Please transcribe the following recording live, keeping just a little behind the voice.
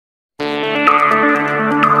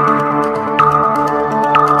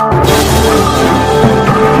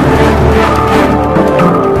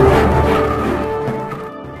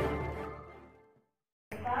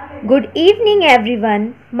Good evening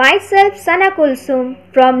everyone, myself Sana KULSOOM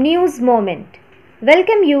from News Moment.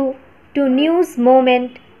 Welcome you to News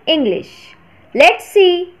Moment English. Let's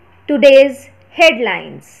see today's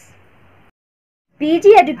headlines.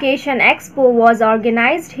 PGEducationExpo was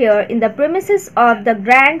organized here in the premises of the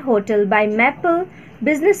Grand Hotel by Maple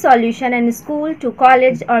Business Solution and School to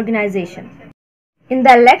College Organization. In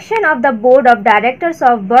the election of the Board of Directors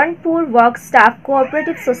of Burnpur Work Staff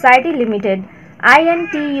Cooperative Society Limited,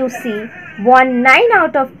 INTUc won 9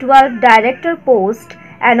 out of 12 director posts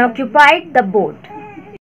and occupied the board.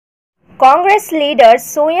 Congress leaders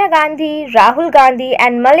Sonia Gandhi, Rahul Gandhi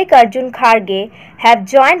and Mallikarjun Kharge have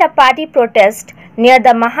joined a party protest near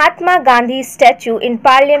the Mahatma Gandhi statue in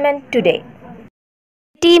Parliament today.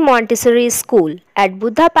 T. Montessori School at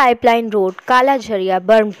Buddha Pipeline Road, Kalajharia,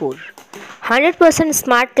 Burnpur. 100%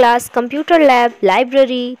 smart class, computer lab,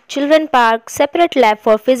 library, children park, separate lab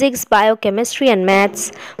for physics, biochemistry and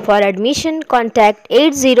maths. For admission, contact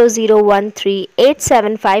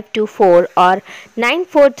 80013-87524 or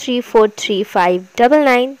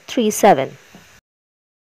 9434359937.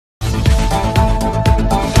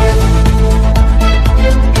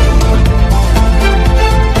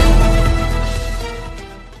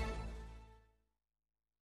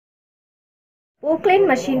 Poklane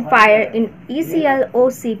machine fire in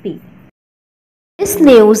ECL-OCP. This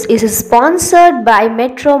news is sponsored by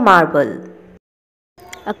Metro Marble.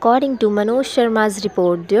 According to Manoj Sharma's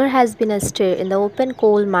report, there has been a stir in the open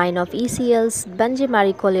coal mine of ECL's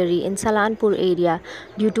Banjimari Colliery in Salanpur area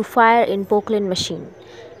due to fire in Poklane machine.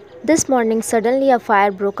 This morning, suddenly a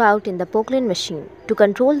fire broke out in the Poklane machine. To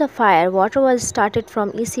control the fire, water was started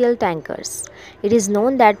from ECL tankers. It is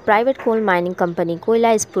known that private coal mining company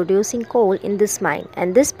Koila is producing coal in this mine,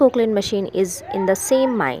 and this Poklane machine is in the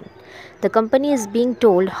same mine. The company is being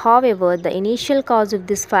told, however, the initial cause of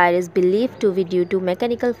this fire is believed to be due to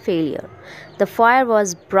mechanical failure. The fire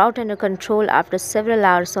was brought under control after several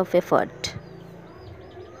hours of effort.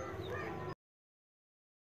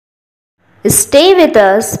 Stay with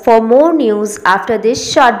us for more news after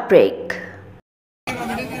this short break.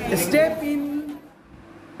 Step in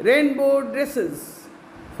rainbow dresses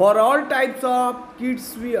for all types of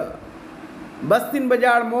kids wear. Bastin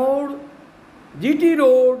Bazaar Mode, GT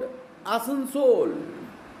Road, Asansol.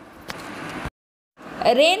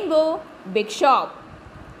 Rainbow Big Shop.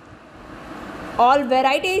 All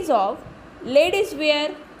varieties of ladies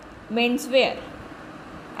wear, men's wear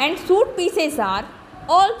and suit pieces are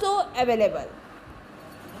also available.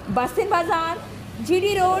 Bastin Bazaar,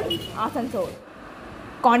 GD Road, Asansol.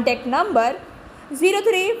 Contact number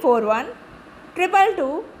 0341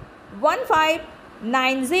 222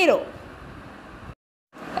 1590.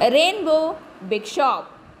 Rainbow Big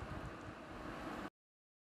Shop.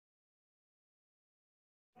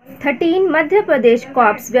 13 Madhya Pradesh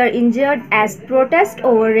cops were injured as protest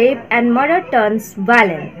over rape and murder turns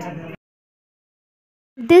violent.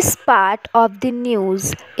 This part of the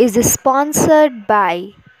news is sponsored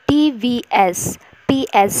by TVS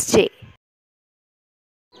PSJ.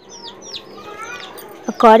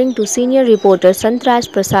 According to senior reporter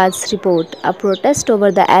Santraj Prasad's report, a protest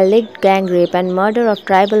over the alleged gang rape and murder of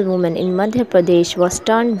tribal women in Madhya Pradesh was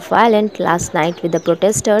turned violent last night with the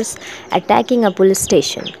protesters attacking a police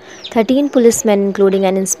station. 13 policemen, including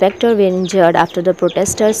an inspector, were injured after the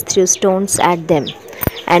protesters threw stones at them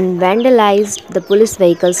and vandalized the police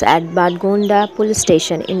vehicles at Badgonda police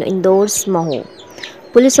station in Indore's Maho.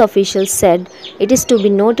 Police officials said it is to be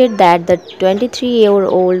noted that the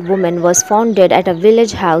 23-year-old woman was found dead at a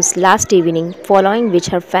village house last evening, following which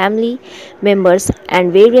her family members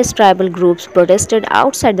and various tribal groups protested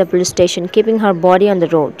outside the police station, keeping her body on the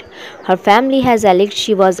road. Her family has alleged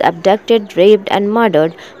she was abducted, raped and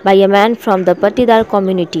murdered by a man from the Patidar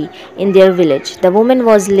community in their village. The woman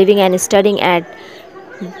was living and studying at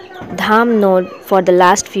Dhamnod for the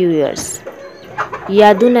last few years.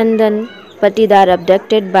 Yadunandan Patidar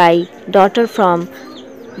abducted by daughter from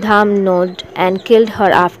Dhamnod and killed her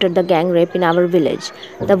after the gang rape in our village.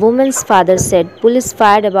 The woman's father said police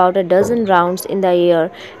fired about a dozen rounds in the air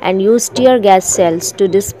and used tear gas cells to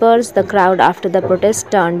disperse the crowd after the protest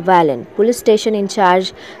turned violent. Police station in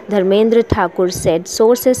charge Dharmendra Thakur said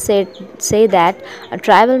sources say that a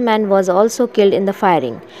tribal man was also killed in the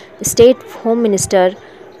firing. State Home Minister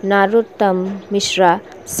Narottam Mishra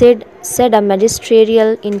said a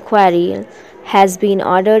magisterial inquiry has been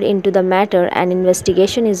ordered into the matter and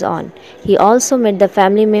investigation is on. He also met the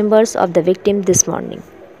family members of the victim this morning.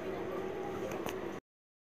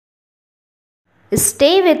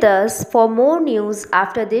 Stay with us for more news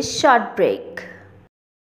after this short break.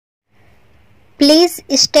 Please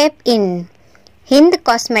step in. Hind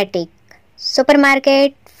Cosmetic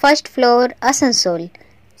Supermarket first floor, Asansol,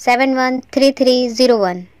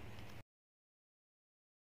 713301.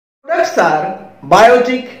 Products are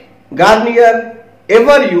Biotic, Garnier,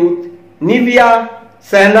 Everyouth, Nivea,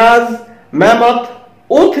 Sahnaz, Mammoth,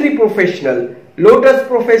 O3 Professional, Lotus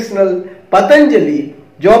Professional, Patanjali,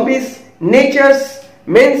 Jobis, Nature's,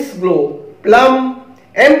 Men's Glow, Plum,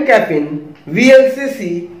 M Caffeine, VLCC,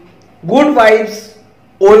 Good Vibes,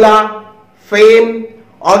 Ola, Fame,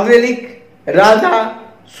 Organic, Radha,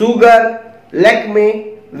 Sugar, Lakme,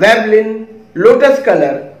 Veblen, Lotus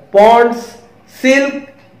Color, Ponds, Silk,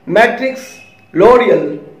 Matrix,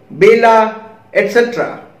 L'Oreal, Bella,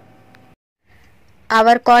 etc.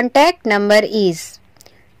 Our contact number is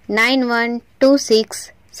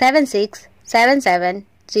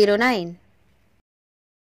 9126767709.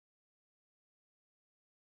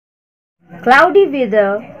 Cloudy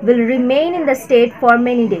weather will remain in the state for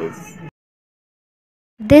many days.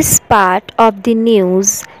 This part of the news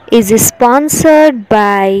is sponsored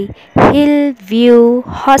by Hillview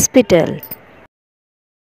Hospital.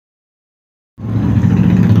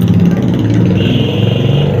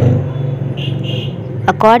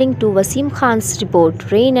 According to Wasim Khan's report,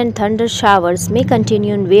 rain and thunder showers may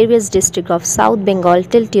continue in various districts of South Bengal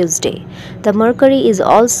till Tuesday. The mercury is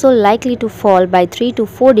also likely to fall by 3 to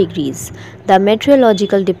 4 degrees. The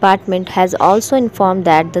meteorological department has also informed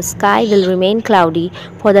that the sky will remain cloudy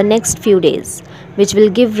for the next few days, which will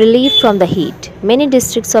give relief from the heat. Many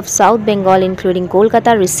districts of South Bengal, including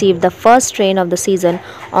Kolkata, received the first rain of the season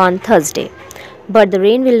on Thursday. But the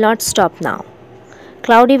rain will not stop now.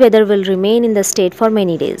 Cloudy weather will remain in the state for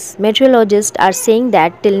many days. Meteorologists are saying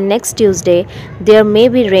that till next Tuesday, there may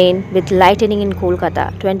be rain with lightning in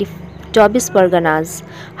Kolkata, 24 Parganas,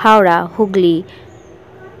 Howrah, Hooghly,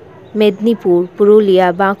 Mednipur,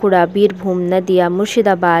 Purulia, Bankura, Birbhum, Nadia,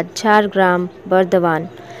 Murshidabad, Jhargram, Bardhaman.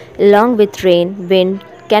 Along with rain, wind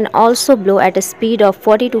can also blow at a speed of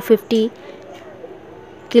 40 to 50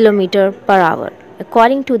 km per hour.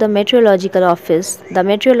 According to the Meteorological Office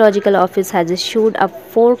has issued a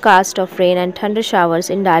forecast of rain and thunder showers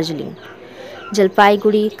in Darjeeling,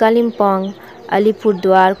 Jalpaiguri, Kalimpong,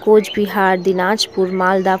 Alipurduar, Coach Bihar, Dinajpur,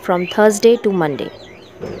 Malda from Thursday to Monday.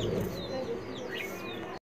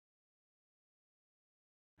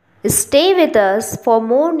 Stay with us for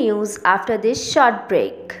more news after this short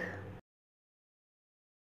break.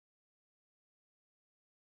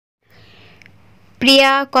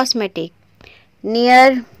 Priya Cosmetic,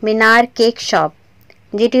 near Minar Cake Shop,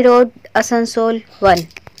 GT Road, Asansol 1.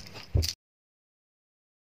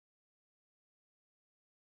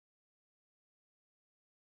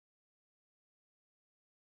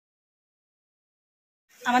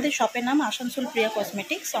 আমাদের শপের নাম আসানসোল প্রিয়া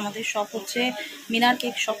cosmetics. আমাদের shop হচ্ছে মিনার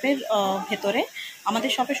cake শপের ভেতরে।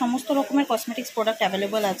 আমাদের শপে সমস্ত রকমের কসমেটিক্স প্রোডাক্ট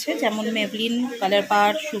অ্যাভেলেবল আছে, যেমন মেবলিন, কালার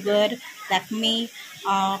বার, সুগার, ল্যাকমি,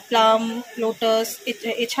 প্লাম, লোটাস,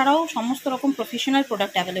 এছাড়াও সমস্ত রকম প্রফেশনাল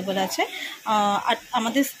প্রোডাক্ট অ্যাভেলেবল আছে। আর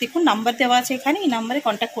আমাদের দেখুন নাম্বার দেওয়া আছে এখানে, এই নাম্বারে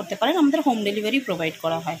কন্ট্যাক্ট করতে পারেন। আমাদের হোম ডেলিভারি প্রোভাইড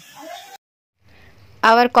করা হয়।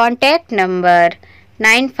 Our contact number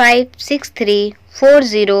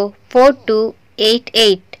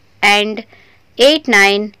 9563404288 and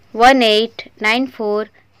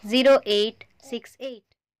 8918940868.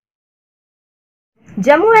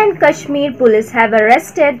 Jammu and Kashmir police have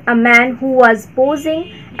arrested a man who was posing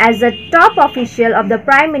as a top official of the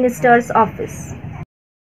Prime Minister's office.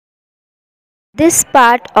 This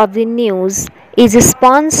part of the news is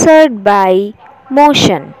sponsored by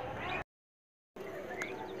Motion.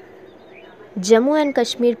 Jammu and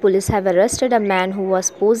Kashmir police have arrested a man who was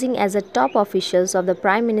posing as a top official of the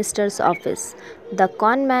Prime Minister's office. The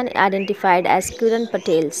con man, identified as Kiran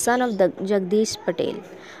Patel, son of the Jagdish Patel,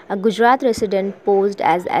 a Gujarat resident, posed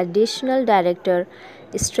as Additional Director,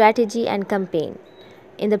 Strategy and Campaign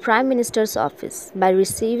in the Prime Minister's office. By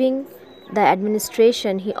receiving the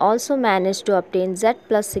administration, he also managed to obtain Z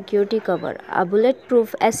Plus security cover, a bulletproof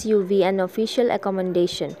SUV and official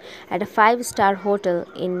accommodation at a 5-star hotel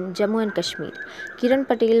in Jammu and Kashmir. Kiran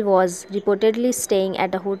Patel was reportedly staying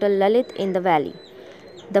at a hotel Lalit in the valley.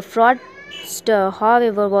 The fraudster,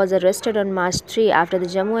 however, was arrested on March 3 after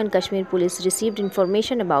the Jammu and Kashmir police received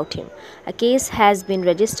information about him. A case has been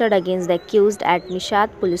registered against the accused at Nishat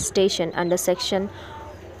police station under section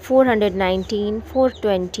 419,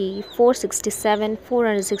 420, 467,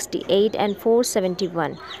 468 and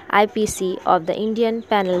 471 IPC of the Indian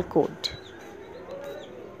Penal Code.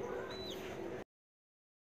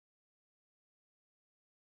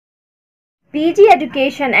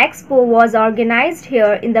 PGEducationExpo was organized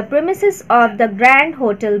here in the premises of the Grand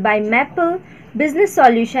Hotel by Maple Business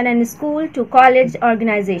Solution and School to College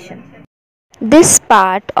organization. This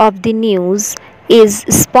part of the news is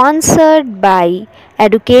sponsored by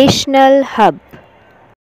Educational Hub.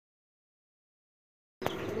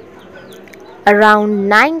 Around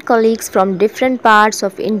 9 colleagues from different parts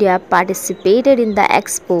of India participated in the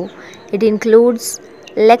expo. It includes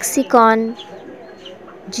Lexicon,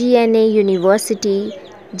 GNA University,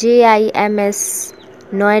 JIMS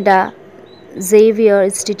Noida, Xavier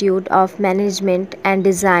Institute of Management and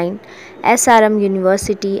Design, SRM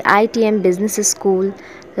University, ITM Business School,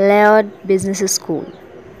 Laird Business School.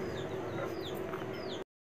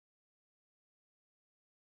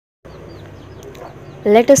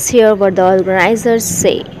 Let us hear what the organizers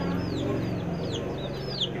say.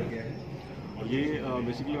 ये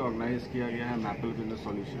basically organise किया गया है maple business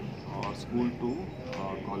solution और school to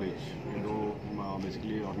college, ये दो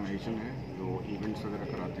basically organisation है जो events वगैरह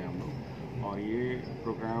कराते हैं हम लोग। और ये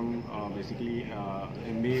प्रोग्राम बेसिकली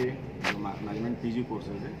MBA जो मैनेजमेंट PG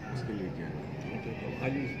कोर्सेज है उसके लिए किया है।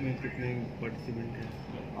 आज इसमें कितने पार्टिसिपेंट हैं?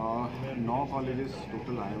 9 कॉलेजेस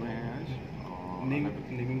टोटल आए हुए हैं आज।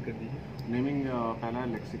 नेमिंग कर दीजिए। नेमिंग पहला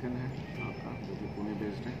लेक्सिकन है आपका जो कि पुणे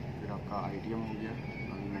बेस्ड है, फिर आपका ITM हो गया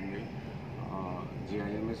मुंबई,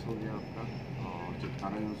 JIMS हो गया आपका, और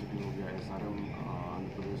चित्कारा यूनिवर्सिटी हो गया, SRM आंध्र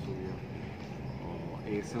प्रदेश हो गया, और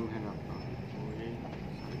ASM है आपका। तो ये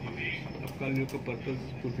आपका जो का पर्पस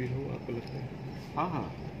फुलफिल हो आपको लगता है? हाँ,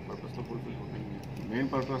 पर्पस तो फुलफिल होता ही है। मेन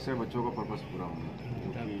पर्पस है बच्चों का पर्पस पूरा होना,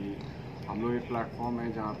 क्योंकि हम लोग एक प्लेटफॉर्म है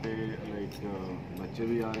जहाँ पे लाइक बच्चे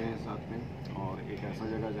भी आ रहे हैं साथ में, और एक ऐसा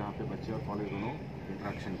जगह जहाँ पे बच्चे और कॉलेज दोनों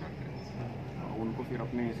इंटरेक्शन करते हैं। उनको फिर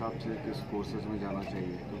अपने हिसाब से किस कोर्सेज में जाना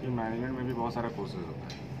चाहिए, क्योंकि मैनेजमेंट में भी बहुत सारा कोर्सेज होता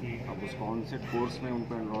है। अब उस कौन से कोर्स में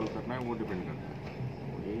उनको एनरोल करना है वो डिपेंड करता है।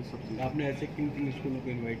 तो यही सब चीज़। आपने ऐसे किन स्कूलों को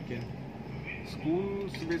इन्वाइट किया?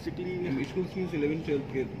 Schools basically schools means 11th-12th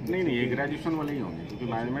के? नहीं, ये ग्रेजुएशन वाले ही होंगे, क्योंकि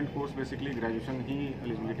मैनेजमेंट कोर्स बेसिकली ग्रेजुएशन ही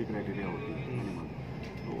एलिजिबिलिटी क्राइटेरिया होती है,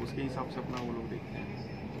 तो उसके हिसाब से अपना वो लोग देखते हैं।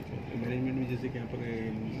 मैनेजमेंट में जैसे कि यहाँ पर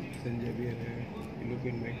सेंट जेवियर है, इन लोग को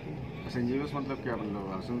इन्वाइट किया? सेंट जेवियर्स मतलब क्या, मतलब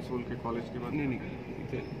आसनसोल के कॉलेज के बाद?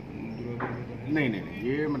 नहीं,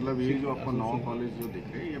 ये मतलब ये जो आपको 9 कॉलेज जो दिख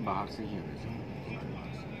रहे हैं ये बाहर से ही है।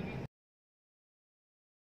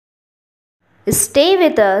 Stay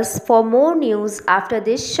with us for more news after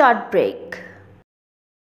this short break.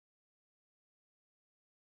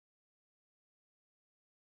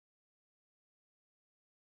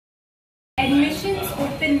 Admissions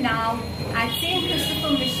open now at St.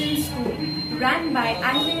 Christopher Mission School, run by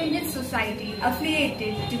Anglo-Indian Society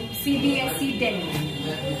affiliated to CBSE Delhi.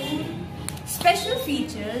 Special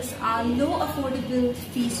features are low affordable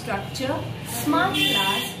fee structure, smart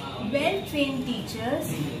class, well-trained teachers,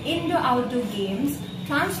 indoor-outdoor games,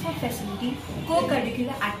 transport facility,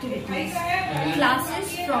 co-curricular activities, classes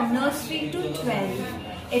from nursery to 12.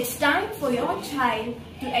 It's time for your child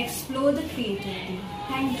to explore the creativity.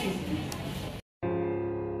 Thank you.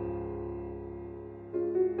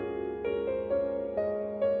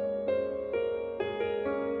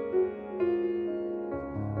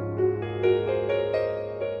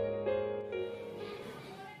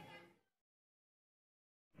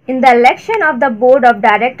 In the election of the Board of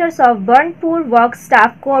Directors of Burnpur Work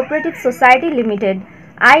Staff Cooperative Society Limited,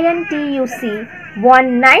 INTUC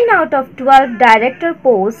won 9 out of 12 director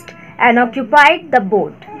posts and occupied the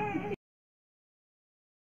board.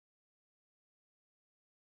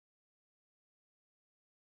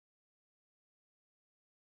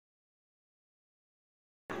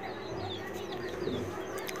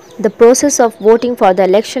 The process of voting for the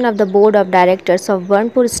election of the Board of Directors of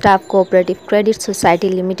Burnpur Staff Cooperative Credit Society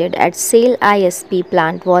Limited at SAIL ISP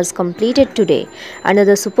plant was completed today under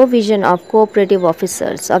the supervision of cooperative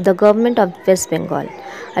officers of the Government of West Bengal.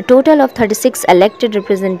 A total of 36 elected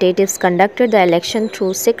representatives conducted the election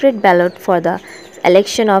through secret ballot for the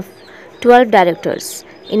election of 12 directors,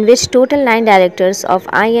 in which total 9 directors of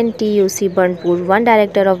INTUC Burnpur, 1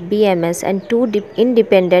 director of BMS and 2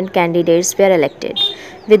 independent candidates were elected.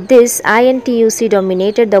 With this, INTUC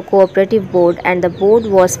dominated the cooperative board and the board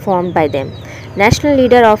was formed by them. National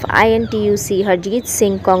leader of INTUC, Surjit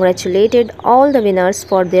Singh, congratulated all the winners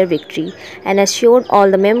for their victory and assured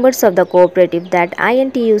all the members of the cooperative that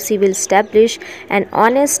INTUC will establish an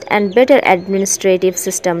honest and better administrative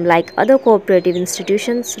system like other cooperative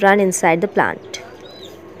institutions run inside the plant.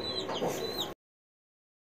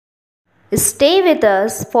 Stay with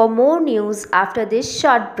us for more news after this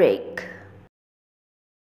short break.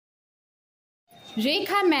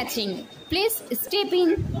 Rekha matching. Please step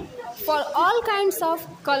in for all kinds of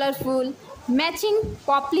colorful matching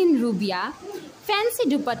poplin rubia, fancy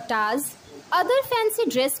dupattas, other fancy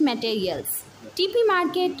dress materials. TP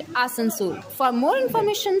Market, Asansol. For more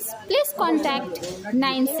information, please contact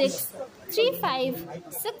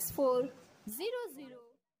 963564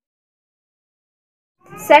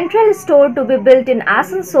 Central store to be built in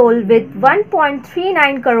Asansol with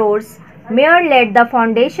 1.39 crores. Mayor laid the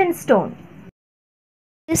foundation stone.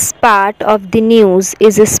 This part of the news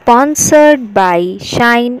is sponsored by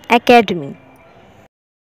Shine Academy.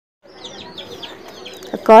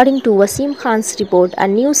 According to Wasim Khan's report, a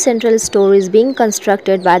new central store is being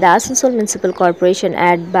constructed by the Asansol Municipal Corporation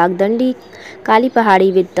at Bagdandi Kali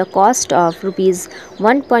Pahadi with the cost of Rs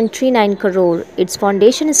 1.39 crore. Its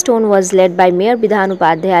foundation stone was laid by Mayor Bidhan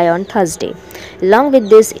Upadhyay on Thursday. Along with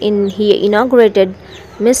this, he inaugurated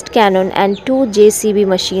mist cannon and 2 JCB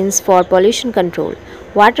machines for pollution control.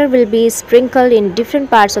 Water will be sprinkled in different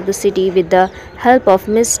parts of the city with the help of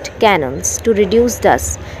mist cannons to reduce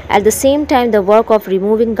dust. At the same time, the work of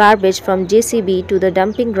removing garbage from JCB to the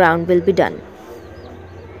dumping ground will be done.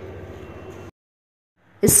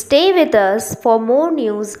 Stay with us for more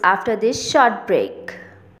news after this short break.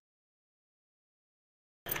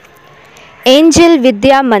 Angel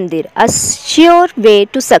Vidya Mandir, a sure way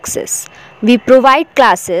to success. We provide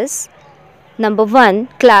classes number 1,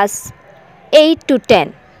 class 8 to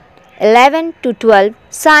 10, 11 to 12,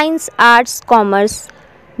 Science, Arts, Commerce,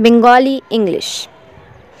 Bengali, English.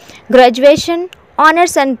 Graduation,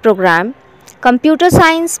 Honors and Program, Computer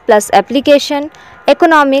Science plus Application,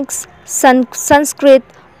 Economics, Sanskrit,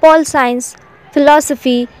 Pol Science,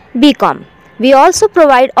 Philosophy, BCom. We also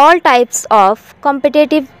provide all types of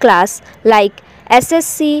competitive class like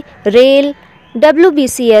SSC, Rail,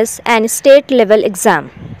 WBCS and state level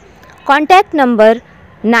exam. Contact number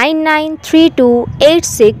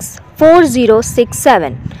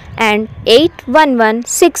 9932864067 and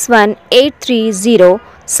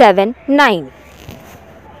 8116183079.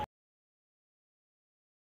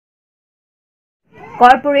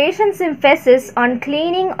 Corporation's emphasis on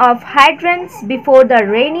cleaning of hydrants before the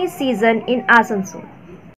rainy season in Asansol.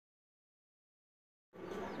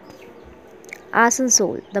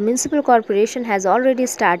 Asansol. The Municipal Corporation has already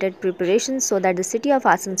started preparations so that the city of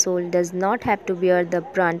Asansol does not have to bear the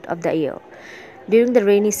brunt of the year. During the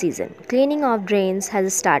rainy season, cleaning of drains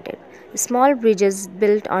has started. Small bridges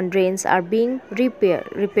built on drains are being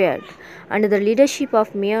repaired. Under the leadership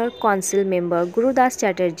of Mayor Council member Gurudas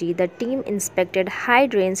Chatterjee, the team inspected high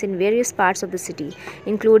drains in various parts of the city,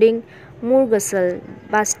 including Murgasal,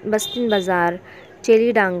 Bastin Bazar,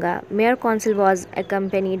 Chelidanga. Mayor Council was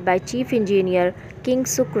accompanied by Chief Engineer King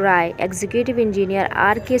Suk Rai, Executive Engineer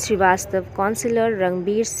R.K. Srivastava, Councillor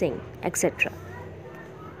Rangbir Singh, etc.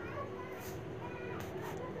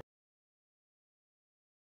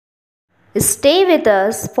 Stay with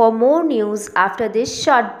us for more news after this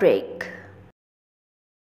short break.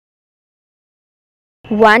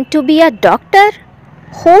 Want to be a doctor?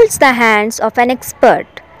 Holds the hands of an expert.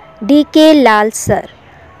 D.K. Lal Sir.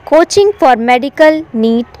 Coaching for medical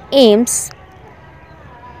NEET aims.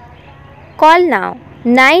 Call now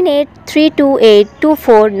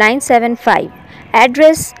 9832824975.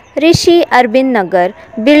 Address Rishi Arbind Nagar,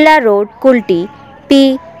 Birla Road, Kulti,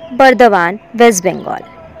 P. Bardhaman, West Bengal.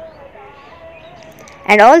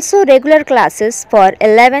 And also regular classes for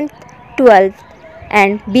 11th, 12th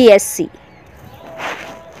and BSc.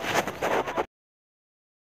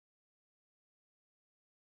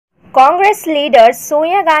 Congress leaders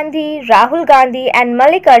Sonia Gandhi, Rahul Gandhi and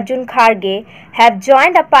Mallikarjun Kharge have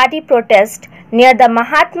joined a party protest near the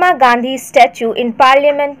Mahatma Gandhi statue in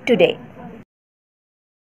Parliament today.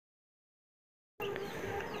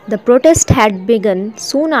 The protest had begun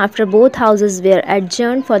soon after both houses were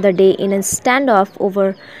adjourned for the day in a standoff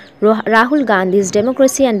over Rahul Gandhi's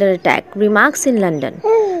democracy under attack remarks in London.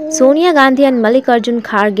 Sonia Gandhi and Mallikarjun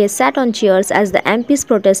Kharge sat on chairs as the MPs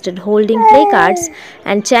protested, holding placards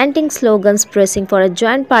and chanting slogans pressing for a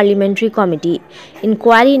joint parliamentary committee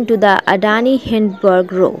inquiry into the Adani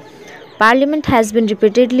Hindenburg row. Parliament has been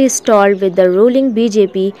repeatedly stalled with the ruling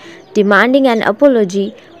BJP demanding an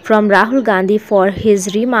apology from Rahul Gandhi for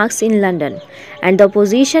his remarks in London, and the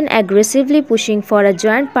opposition aggressively pushing for a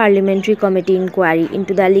joint parliamentary committee inquiry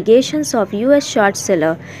into the allegations of US short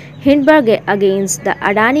seller Hindenburg against the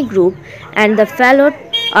Adani Group and the fallout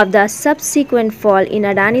of the subsequent fall in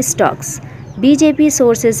Adani stocks. BJP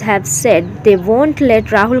sources have said they won't let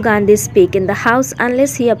Rahul Gandhi speak in the House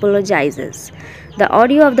unless he apologizes. The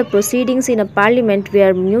audio of the proceedings in a parliament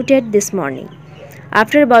were muted this morning.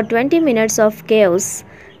 After about 20 minutes of chaos,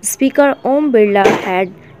 Speaker Om Birla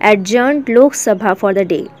had adjourned Lok Sabha for the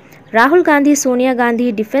day. Rahul Gandhi, Sonia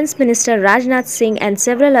Gandhi, Defence Minister Rajnath Singh and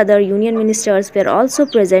several other union ministers were also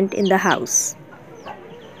present in the House.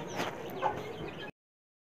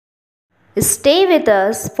 Stay with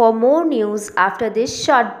us for more news after this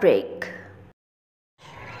short break.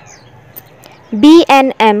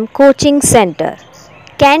 B&M Coaching Center,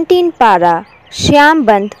 Canteen Para,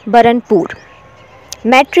 Shyamband, Baranpur.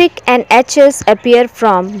 Metric and HS appear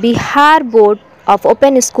from Bihar Board of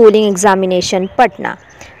Open Schooling Examination, Patna.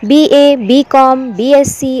 BA, BCom,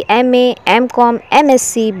 BSc, MA, MCom,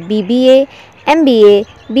 MSc, BBA, MBA,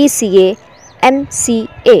 BCA,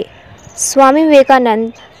 MCA. Swami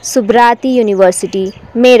Vivekanand Subrati University,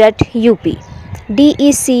 Meerut, UP.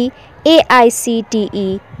 DEC,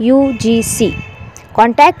 AICTE, UGC.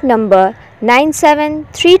 Contact number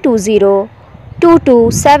 97320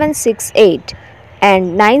 22768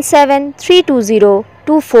 and 97320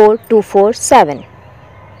 24247.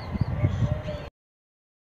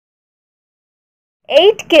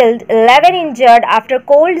 8 killed, 11 injured after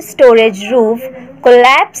cold storage roof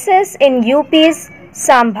collapses in UP's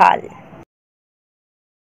Sambhal.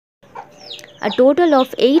 A total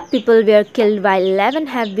of 8 people were killed while 11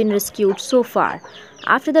 have been rescued so far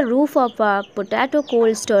after the roof of a potato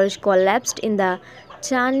cold storage collapsed in the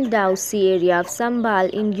Chandausi area of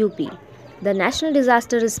Sambhal in UP. The National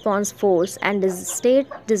Disaster Response Force and the State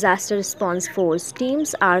Disaster Response Force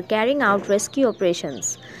teams are carrying out rescue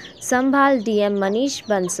operations. Sambhal DM Manish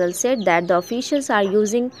Bansal said that the officials are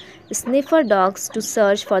using sniffer dogs to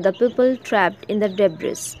search for the people trapped in the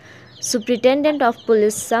debris. Superintendent of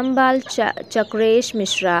Police Sambhal Chakresh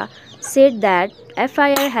Mishra said that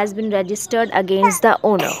FIR has been registered against the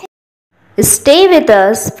owner. Stay with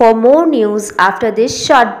us for more news after this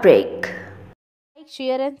short break. Like,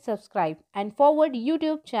 share and subscribe and forward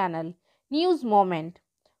YouTube channel News Moment.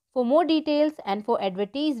 For more details and for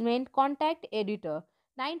advertisement, contact editor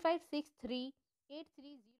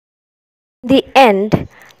 956383. The end.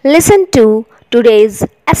 Listen to today's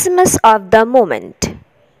SMS of the moment.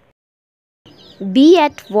 Be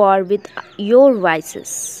at war with your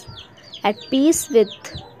vices, at peace with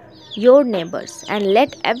your neighbors, and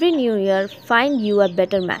let every new year find you a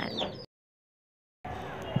better man.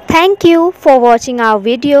 Thank you for watching our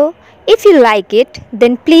video. If you like it,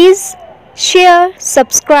 then please share,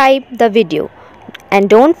 subscribe the video, and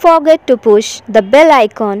don't forget to push the bell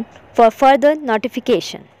icon for further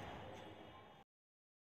notification.